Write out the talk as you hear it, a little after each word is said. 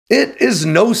It is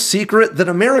no secret that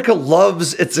America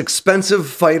loves its expensive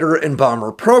fighter and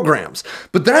bomber programs,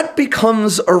 but that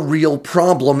becomes a real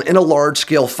problem in a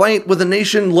large-scale fight with a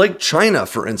nation like China,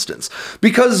 for instance,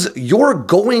 because you're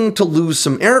going to lose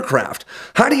some aircraft.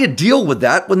 How do you deal with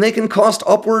that when they can cost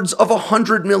upwards of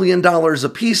 $100 million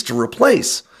apiece to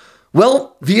replace?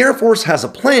 Well, the Air Force has a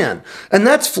plan, and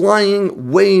that's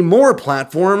flying way more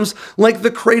platforms like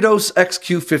the Kratos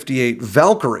XQ-58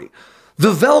 Valkyrie.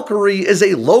 The Valkyrie is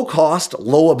a low-cost,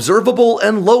 low-observable,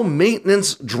 and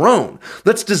low-maintenance drone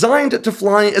that's designed to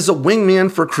fly as a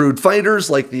wingman for crewed fighters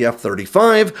like the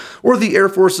F-35 or the Air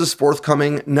Force's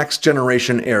forthcoming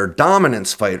next-generation air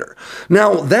dominance fighter.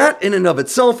 Now, that in and of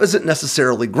itself isn't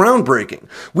necessarily groundbreaking.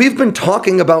 We've been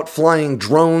talking about flying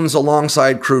drones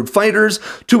alongside crewed fighters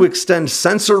to extend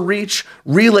sensor reach,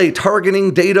 relay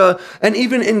targeting data, and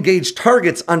even engage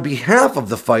targets on behalf of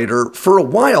the fighter for a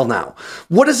while now.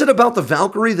 What is it about the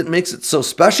Valkyrie that makes it so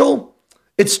special?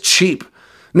 It's cheap.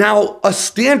 Now, a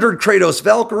standard Kratos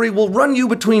Valkyrie will run you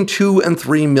between $2 and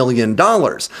 $3 million,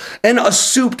 and a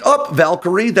souped-up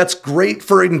Valkyrie that's great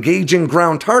for engaging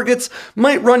ground targets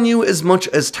might run you as much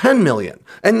as $10 million.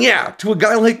 And yeah, to a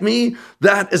guy like me,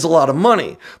 that is a lot of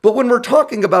money. But when we're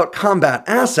talking about combat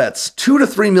assets, $2 to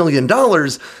 $3 million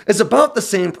is about the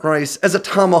same price as a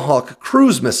Tomahawk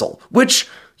cruise missile, which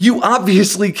you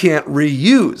obviously can't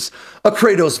reuse. A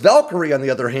Kratos Valkyrie, on the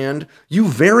other hand, you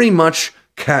very much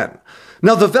can.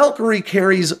 Now, the Valkyrie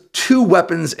carries 2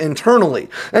 weapons internally,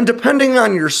 and depending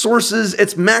on your sources,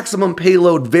 its maximum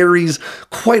payload varies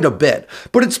quite a bit,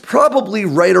 but it's probably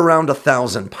right around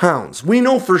 1,000 pounds. We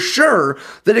know for sure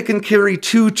that it can carry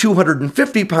 2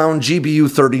 250-pound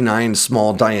GBU-39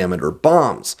 small-diameter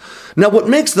bombs. Now, what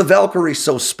makes the Valkyrie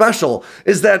so special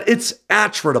is that it's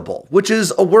attritable, which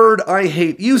is a word I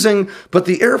hate using, but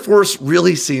the Air Force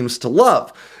really seems to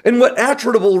love. And what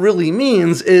attritable really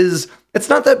means is it's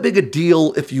not that big a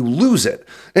deal if you lose it.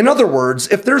 In other words,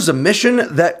 if there's a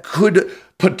mission that could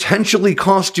potentially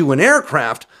cost you an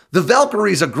aircraft, the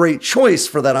Valkyrie's a great choice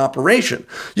for that operation.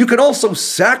 You could also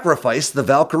sacrifice the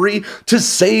Valkyrie to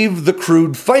save the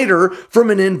crewed fighter from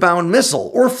an inbound missile,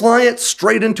 or fly it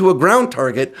straight into a ground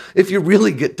target if you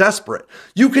really get desperate.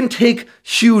 You can take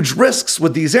huge risks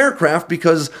with these aircraft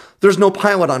because there's no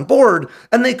pilot on board,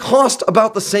 and they cost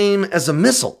about the same as a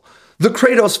missile. The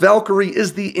Kratos Valkyrie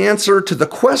is the answer to the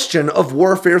question of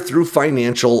warfare through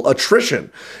financial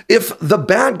attrition. If the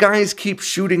bad guys keep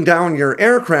shooting down your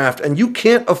aircraft and you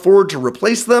can't afford to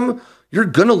replace them, you're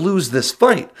gonna lose this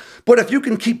fight. But if you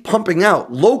can keep pumping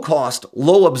out low-cost,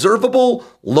 low-observable,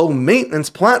 low-maintenance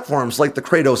platforms like the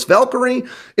Kratos Valkyrie,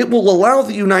 it will allow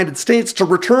the United States to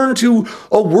return to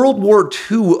a World War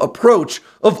II approach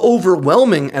of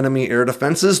overwhelming enemy air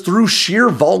defenses through sheer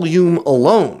volume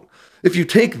alone. If you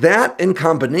take that in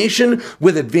combination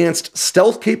with advanced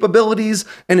stealth capabilities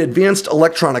and advanced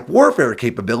electronic warfare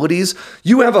capabilities,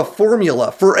 you have a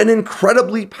formula for an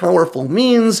incredibly powerful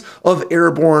means of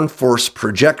airborne force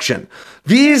projection.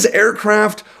 These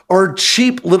aircraft are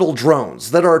cheap little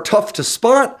drones that are tough to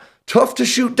spot, tough to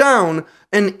shoot down,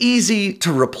 and easy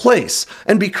to replace.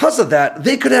 And because of that,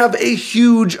 they could have a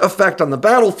huge effect on the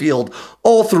battlefield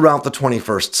all throughout the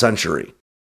 21st century.